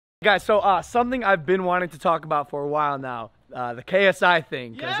Guys, so something I've been wanting to talk about for a while now, the KSI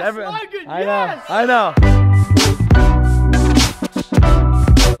thing. Yes, I know.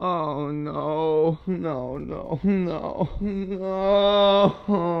 Oh no, no.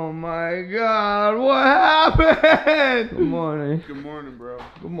 Oh my God, what happened? Good morning. Good morning, bro.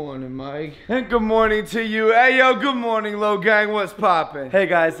 Good morning, Mike. And good morning to you. Hey, yo, good morning, Low Gang. What's poppin'? Hey,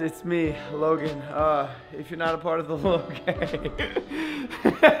 guys, it's me, Logan. If you're not a part of the Low Gang,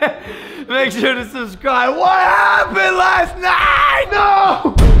 make sure to subscribe. What happened last night?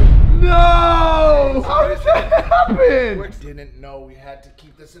 No! How does that happen? We didn't know we had to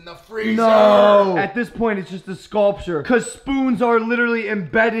keep this in the freezer. No! At this point, it's just a sculpture. Because spoons are literally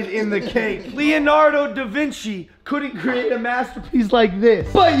embedded in the cake. Leonardo da Vinci couldn't create a masterpiece like this.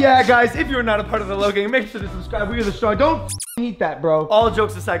 But yeah, guys, if you're not a part of the Low Gang, make sure to subscribe. We are the strong. Don't eat that, bro. All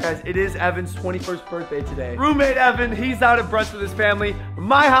jokes aside, guys, it is Evan's 21st birthday today. Roommate Evan, he's out at brunch with his family.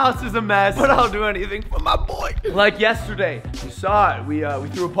 My house is a mess, but I'll do anything for my boy. Like yesterday, you saw it. We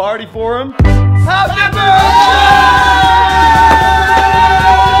threw a party for him. Happy birthday!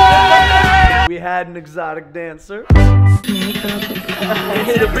 We had an exotic dancer. It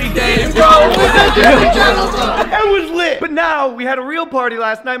was lit. But now we had a real party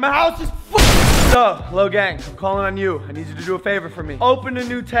last night. My house is full. So, Low Gang, I'm calling on you. I need you to do a favor for me. Open a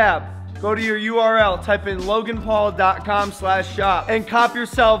new tab. Go to your URL, type in loganpaul.com/shop and cop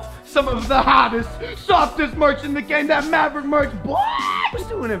yourself some of the hottest, softest merch in the game. That Maverick merch, boy! Who's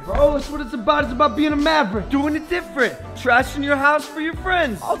doing it, bro? That's what it's about. It's about being a Maverick. Doing it different. Trashing your house for your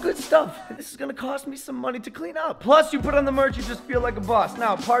friends. All good stuff. And this is gonna cost me some money to clean up. Plus, you put on the merch, you just feel like a boss.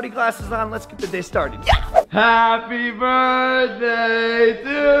 Now, party glasses on. Let's get the day started. Yeah! Happy birthday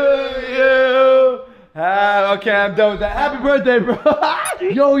to you. Okay, I'm done with that. Happy birthday, bro.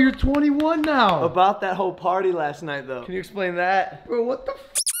 Yo, you're 21 now. About that whole party last night, though. Can you explain that? Bro, what the f***?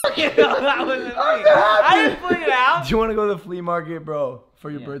 That wasn't me. I didn't fling it out. Do you want to go to the flea market, bro? For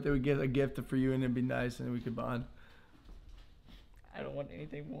your birthday, we get a gift for you and it'd be nice and we could bond. I don't want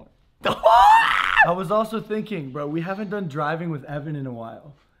anything more. I was also thinking, bro, we haven't done driving with Evan in a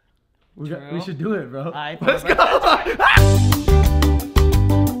while. We should do it, bro. Let's go.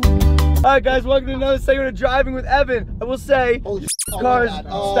 Alright guys, welcome to another segment of Driving with Evan. I will say, cars,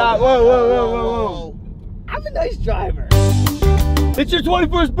 stop, whoa. I'm a nice driver. It's your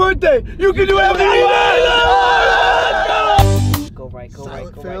 21st birthday. You can do whatever you want. Go right.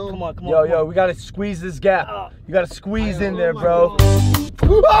 Come on. Yo, we gotta squeeze this gap. You gotta squeeze in there, bro.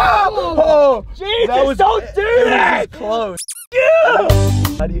 Oh, Jesus, don't do that. It was close.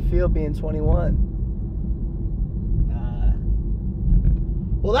 How do you feel being 21?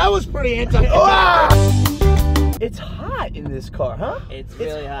 Well, that was pretty It's hot in this car, huh? It's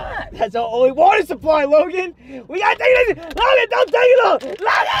really hot. That's our only water supply, Logan. We gotta take it. Logan, don't take it all.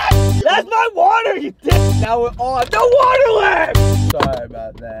 Logan! That's my water, you dick. Now we're on. No water left! Sorry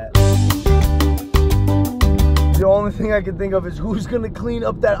about that. The only thing I can think of is who's gonna clean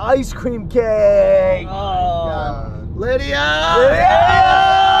up that ice cream cake? Oh. Lydia!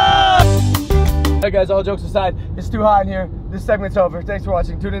 Hey guys, all jokes aside, it's too hot in here. This segment's over. Thanks for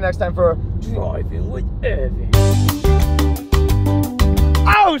watching. Tune in next time for Driving with Evan.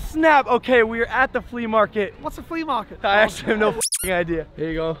 Oh snap! Okay, we are at the flea market. What's a flea market? I actually have no f***ing idea. Here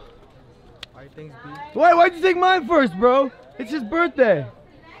you go. Why things be? Why'd you take mine first, bro? It's his birthday.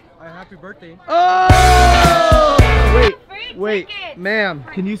 Happy birthday. Oh! Wait, ma'am.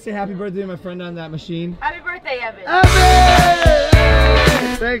 Can you say happy birthday to my friend on that machine? Happy birthday, Evan.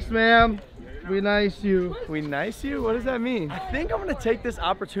 Evan! Thanks, ma'am. We nice you. We nice you? What does that mean? I think I'm gonna take this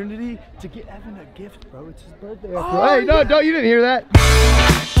opportunity to get Evan a gift, bro. It's his birthday. Hey, no, you didn't hear that.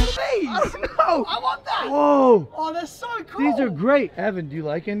 I don't know. I want that. Whoa. Oh, that's so cool. These are great. Evan, do you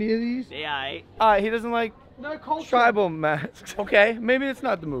like any of these? Yeah, He doesn't like no culture. Tribal masks. Okay, maybe it's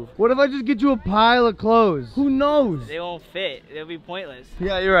not the move. What if I just get you a pile of clothes? Who knows? They won't fit. They'll be pointless.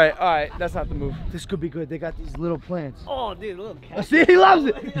 Yeah, you're right. All right, that's not the move. This could be good. They got these little plants. Oh, dude, little cactus. See, he loves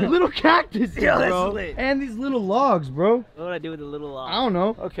it. Little cactus, Yeah, that's bro. lit. And these little logs, bro. What would I do with the little I don't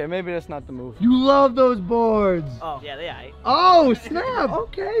know. Okay, maybe that's not the move. You love those boards. Oh, yeah, they aight. Oh, snap.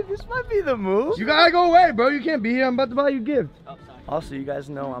 Okay, this might be the move. You gotta go away, bro. You can't be here. I'm about to buy you a gift. Oh, sorry. Also, you guys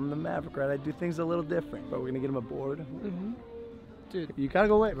know I'm the Maverick, right? I do things a little different. But we're gonna get him a board. Dude, you gotta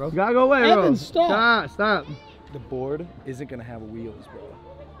go away, bro. You gotta go away, bro. Evan, stop. Stop. The board isn't gonna have wheels, bro.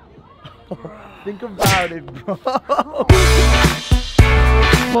 Think about it, bro.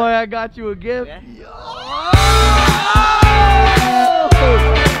 Boy, I got you a gift. Yeah.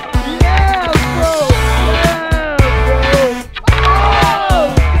 Yeah, bro.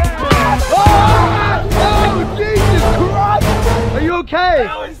 Oh, Jesus Christ. Are you okay? okay.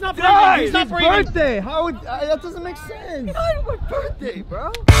 No, it's not Dad, breathing. He's not it's breathing. birthday. How would that doesn't make sense? It's not my birthday,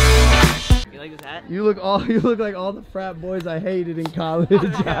 bro. You like this hat? You look like all the frat boys I hated in college.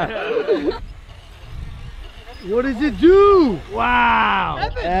 What does it do? Wow.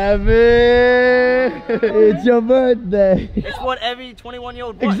 Evan, it's your birthday. It's what every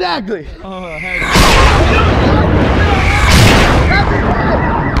 21-year-old wants. Exactly.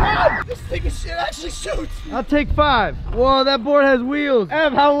 This thing of shit actually shoots. I'll take 5. Whoa, that board has wheels.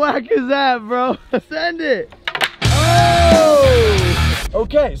 Ev, how whack is that, bro? Send it. Oh!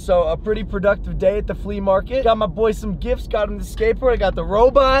 Okay, so a pretty productive day at the flea market. Got my boy some gifts, got him the skateboard, I got the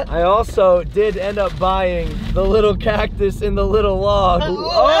robot. I also did end up buying the little cactus in the little log.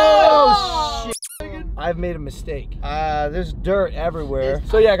 Oh, shit. I've made a mistake. There's dirt everywhere.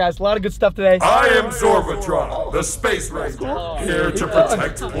 So yeah, guys, a lot of good stuff today. I am Zorvatron, the Space Ranger, here to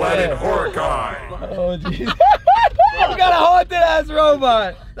protect planet Horkai. Oh, jeez. We got a haunted ass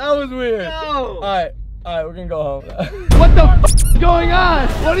robot. That was weird. No. Alright, we're gonna go home. What the f is going on?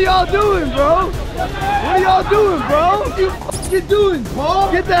 What are y'all doing, bro? What are y'all doing, bro? What are you f***ing doing,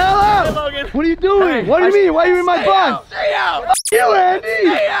 Paul? Get the hell out. Hey, Logan. What are you doing? Hey, What do you mean? Why are you in my bus? Stay out. F you, Andy.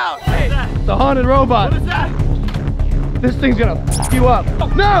 Stay out. Hey. The haunted robot. What is that? This thing's gonna f you up.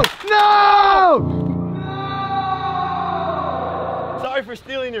 No! No! Sorry for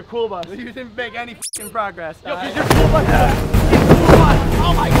stealing your cool bus. You didn't make any f***ing progress. Yo, your cool bus.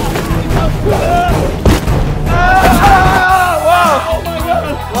 Oh my god. Wow.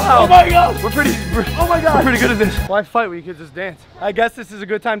 Oh my god. We're pretty good at this. Why fight when you could just dance? I guess this is a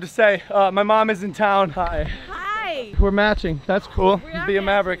good time to say, my mom is in town. Hi. Hi. We're matching. That's cool. We are Be a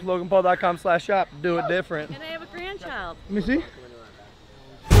Maverick. LoganPaul.com/shop. Do it different. And I have a grandchild. Let me see.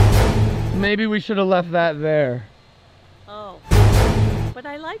 Maybe we should have left that there. Oh. But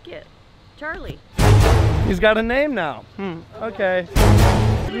I like it. Charlie. He's got a name now. Okay.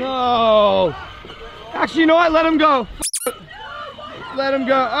 No. Actually, you know what? Let him go. Let him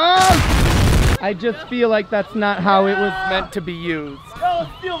go. Oh! I just feel like that's not how it was meant to be used. Yo,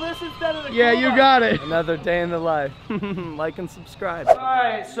 let's steal this instead of the Yeah, cool you bus. got it. Another day in the life. Like and subscribe. All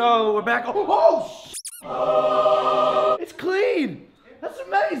right, so we're back. Oh, it's clean. That's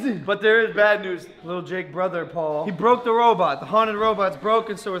amazing. But there is bad news. Little Jake brother, Paul. He broke the robot. The haunted robot's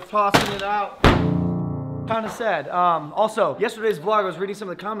broken, so we're tossing it out. Kind of sad. Also, yesterday's vlog, I was reading some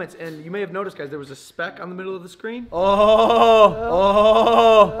of the comments, and you may have noticed, guys, there was a speck on the middle of the screen. Oh.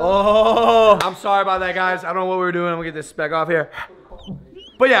 I'm sorry about that, guys. I don't know what we were doing. I'm gonna get this speck off here.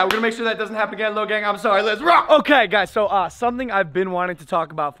 But yeah, we're gonna make sure that doesn't happen again. Low gang, I'm sorry. Let's rock. Okay, guys. So something I've been wanting to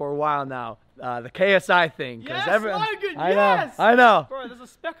talk about for a while now, the KSI thing. Yes, everyone, Logan, I yes. know. I know. Bro, there's a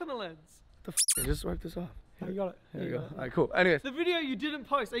speck on the lens. The f just wipe this off. You got it. There you go. All right, cool. Anyways. The video you didn't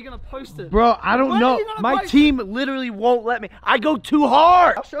post, are you gonna post it? Bro, I don't When are know. you gonna My post team literally won't let me. I go too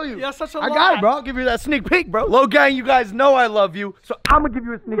hard. I'll show you. You're such a I got liar. it, bro. I'll give you that sneak peek, bro. Low gang, you guys know I love you, so I'm gonna give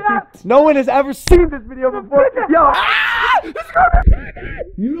you a sneak peek. No one has ever seen this video before. Yo,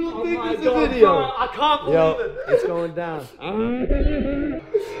 you don't think this is a video? Bro, I can't believe it. It's going down.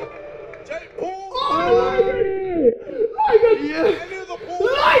 I got you. Hold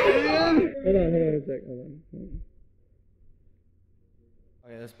on a sec. Hold on.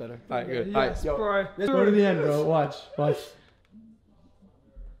 Okay, that's better. All right, good. All right, Yes, yo, bro. let's go to the end, bro. Watch.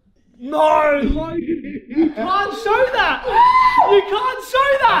 No! You can't show that! You can't show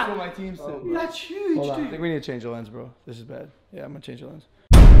That's that! what my team said, bro. That's huge, Hold on. I dude. think we need to change the lens, bro. This is bad. Yeah, I'm gonna change the lens.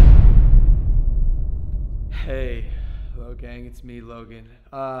 Hey, Low gang, it's me, Logan.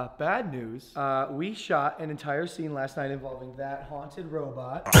 Bad news. We shot an entire scene last night involving that haunted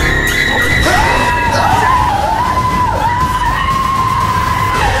robot.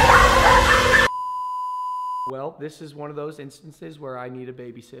 Well, this is one of those instances where I need a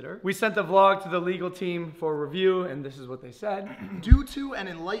babysitter. We sent the vlog to the legal team for review, and this is what they said. Due to and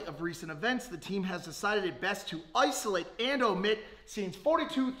in light of recent events, the team has decided it best to isolate and omit scenes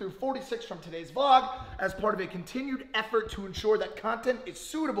 42 through 46 from today's vlog as part of a continued effort to ensure that content is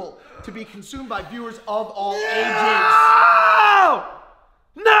suitable to be consumed by viewers of all ages.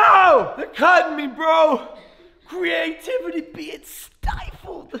 No! They're cutting me, bro! Creativity being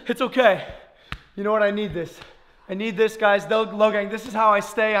stifled. It's okay. You know what? I need this. I need this, guys. Low gang, this is how I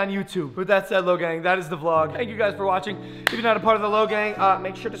stay on YouTube. With that said, Low gang, that is the vlog. Thank you guys for watching. If you're not a part of the Low gang,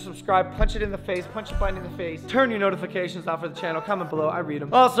 make sure to subscribe, punch it in the face, punch a button in the face, turn your notifications off for the channel, comment below, I read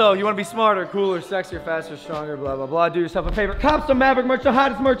them. Also, you want to be smarter, cooler, sexier, faster, stronger, blah, blah, blah. Do yourself a favor. Cop some Maverick merch, the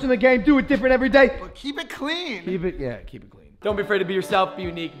hottest merch in the game. Do it different every day. But keep it clean. Keep it clean. Don't be afraid to be yourself, be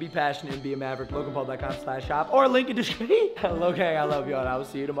unique, be passionate, and be a Maverick. LoganPaul.com/shop or link in description. Low gang, I love you all. I will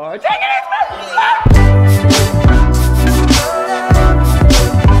see you tomorrow. Take it easy, man.